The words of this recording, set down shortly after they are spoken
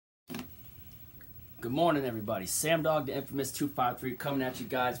Good morning, everybody. Sam Dog, the infamous 253, coming at you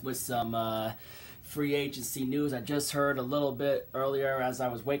guys with some free agency news. I just heard a little bit earlier as I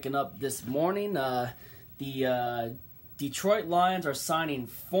was waking up this morning. The Detroit Lions are signing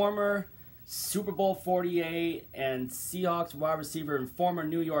former Super Bowl 48 and Seahawks wide receiver and former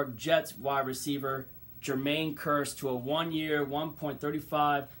New York Jets wide receiver Jermaine Kearse to a one-year,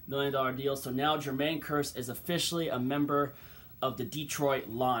 $1.35 million deal. So now Jermaine Kearse is officially a member of the Detroit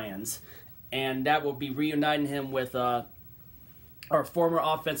Lions. And that will be reuniting him with our former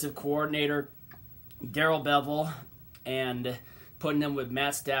offensive coordinator, Darrell Bevell, and putting him with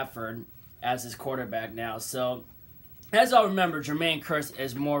Matt Stafford as his quarterback now. So, as I remember, Jermaine Kearse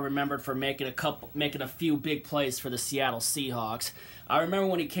is more remembered for making a few big plays for the Seattle Seahawks. I remember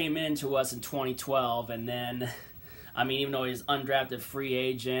when he came in to us in 2012, and then, I mean, even though he was undrafted free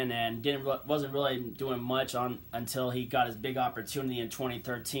agent and wasn't really doing much until he got his big opportunity in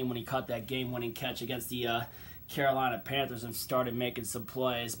 2013 when he caught that game-winning catch against the Carolina Panthers and started making some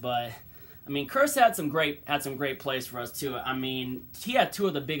plays. But I mean, Kearse had some great plays for us too. I mean, he had two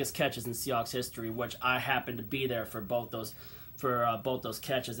of the biggest catches in Seahawks history, which I happened to be there for both those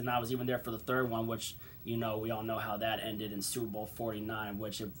catches, and I was even there for the third one, which we all know how that ended in Super Bowl 49.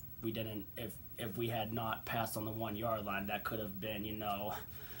 Which if we had not passed on the 1 yard line, that could have been,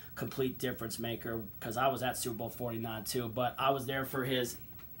 complete difference maker, because I was at Super Bowl 49 too. But I was there for his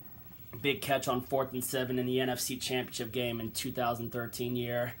big catch on 4th and 7 in the NFC Championship game in 2013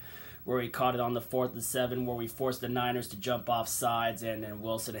 year, where he caught it on the 4th and 7, where we forced the Niners to jump off sides, and then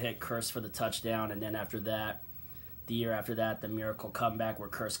Wilson hit Kearse for the touchdown. And then after that, the year after that, the miracle comeback where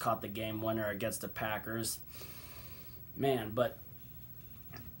Kearse caught the game winner against the Packers. Man, but...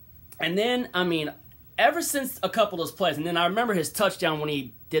 And then, I mean, ever since a couple of those plays, and then I remember his touchdown when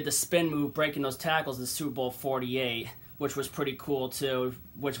he did the spin move, breaking those tackles in Super Bowl 48, which was pretty cool too,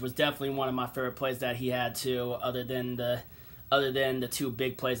 which was definitely one of my favorite plays that he had too, other than the two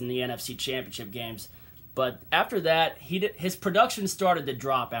big plays in the NFC Championship games. But after that, his production started to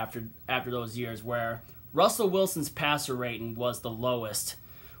drop after those years, where Russell Wilson's passer rating was the lowest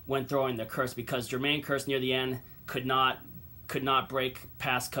when throwing the Kearse, because Jermaine Kearse near the end could not break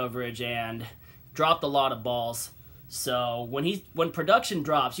pass coverage and dropped a lot of balls. So when production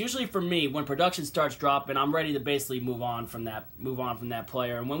drops, usually for me, when production starts dropping, I'm ready to basically move on from that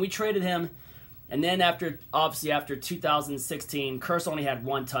player. And when we traded him, and then after 2016, Kearse only had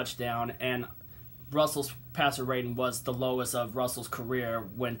one touchdown, and Russell's passer rating was the lowest of Russell's career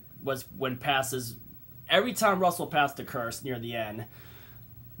when passes. Every time Russell passed to Kearse near the end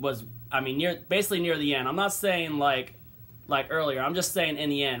basically near the end. I'm not saying like earlier, I'm just saying in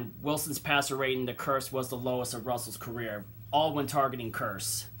the end, Wilson's passer rating to Kearse was the lowest of Russell's career, all when targeting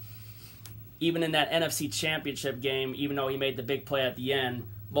Kearse. Even in that NFC Championship game, even though he made the big play at the end,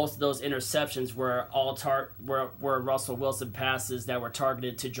 most of those interceptions were were Russell Wilson passes that were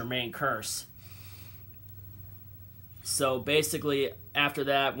targeted to Jermaine Kearse. So basically, after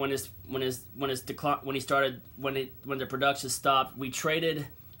that, when the production stopped, we traded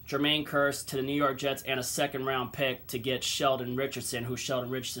Jermaine Kearse to the New York Jets and a second-round pick to get Sheldon Richardson, who Sheldon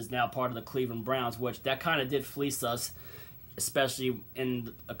Richardson is now part of the Cleveland Browns, which that kind of did fleece us, especially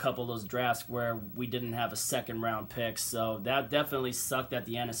in a couple of those drafts where we didn't have a second-round pick. So that definitely sucked at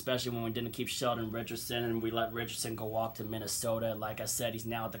the end, especially when we didn't keep Sheldon Richardson and we let Richardson go off to Minnesota. Like I said, he's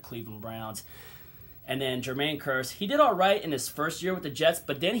now at the Cleveland Browns. And then Jermaine Kearse, he did all right in his first year with the Jets,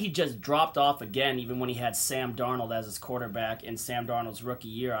 but then he just dropped off again, even when he had Sam Darnold as his quarterback in Sam Darnold's rookie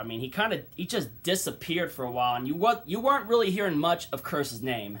year. I mean, he just disappeared for a while, and you weren't really hearing much of Kearse's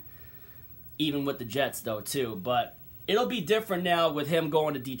name, even with the Jets, though, too. But it'll be different now with him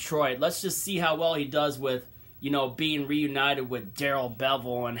going to Detroit. Let's just see how well he does with, being reunited with Darrell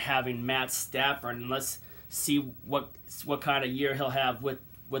Bevell and having Matt Stafford, and let's see what kind of year he'll have with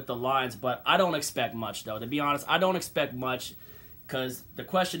the Lions. But I don't expect much, though. To be honest, I don't expect much, because the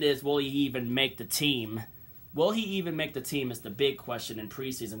question is, will he even make the team? Will he even make the team is the big question in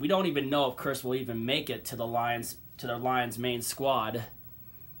preseason. We don't even know if Kearse will even make it to the Lions main squad.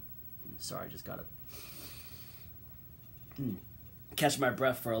 Sorry, just got to catch my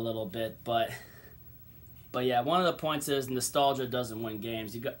breath for a little bit. But yeah, one of the points is nostalgia doesn't win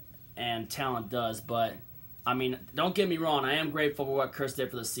games. And talent does, but I mean, don't get me wrong, I am grateful for what Kearse did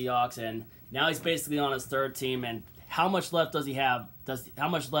for the Seahawks, and now he's basically on his third team, and how much left does he have? How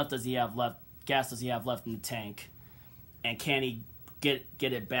much left does he have left? Gas does he have left in the tank? And can he get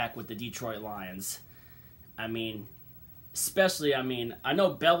it back with the Detroit Lions? I mean, I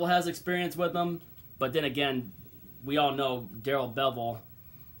know Bevell has experience with them, but then again, we all know Darrell Bevell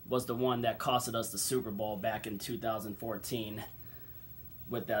was the one that costed us the Super Bowl back in 2014.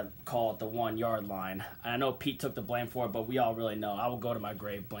 with that call at the 1 yard line. I know Pete took the blame for it, but we all really know. I will go to my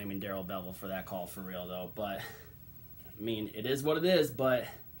grave blaming Darrell Bevel for that call for real though. But I mean, it is what it is. But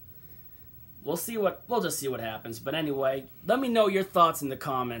we'll just see what happens. But anyway, let me know your thoughts in the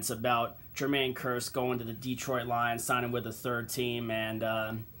comments about Jermaine Kearse going to the Detroit Lions, signing with the 3rd team, and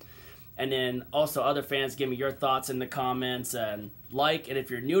then also other fans, give me your thoughts in the comments, and if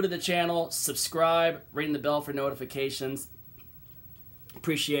you're new to the channel, subscribe, ring the bell for notifications.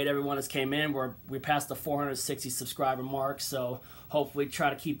 Appreciate everyone that's came in. We passed the 460 subscriber mark, so hopefully try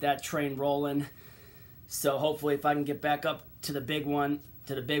to keep that train rolling. So hopefully if I can get back up to the big one,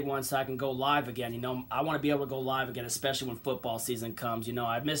 so I can go live again. You know, I want to be able to go live again, especially when football season comes. You know,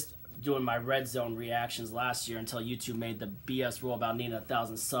 I missed doing my red zone reactions last year until YouTube made the BS rule about needing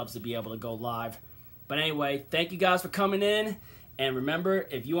 1,000 subs to be able to go live. But anyway, thank you guys for coming in. And remember,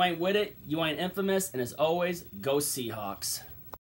 if you ain't with it, you ain't infamous. And as always, go Seahawks.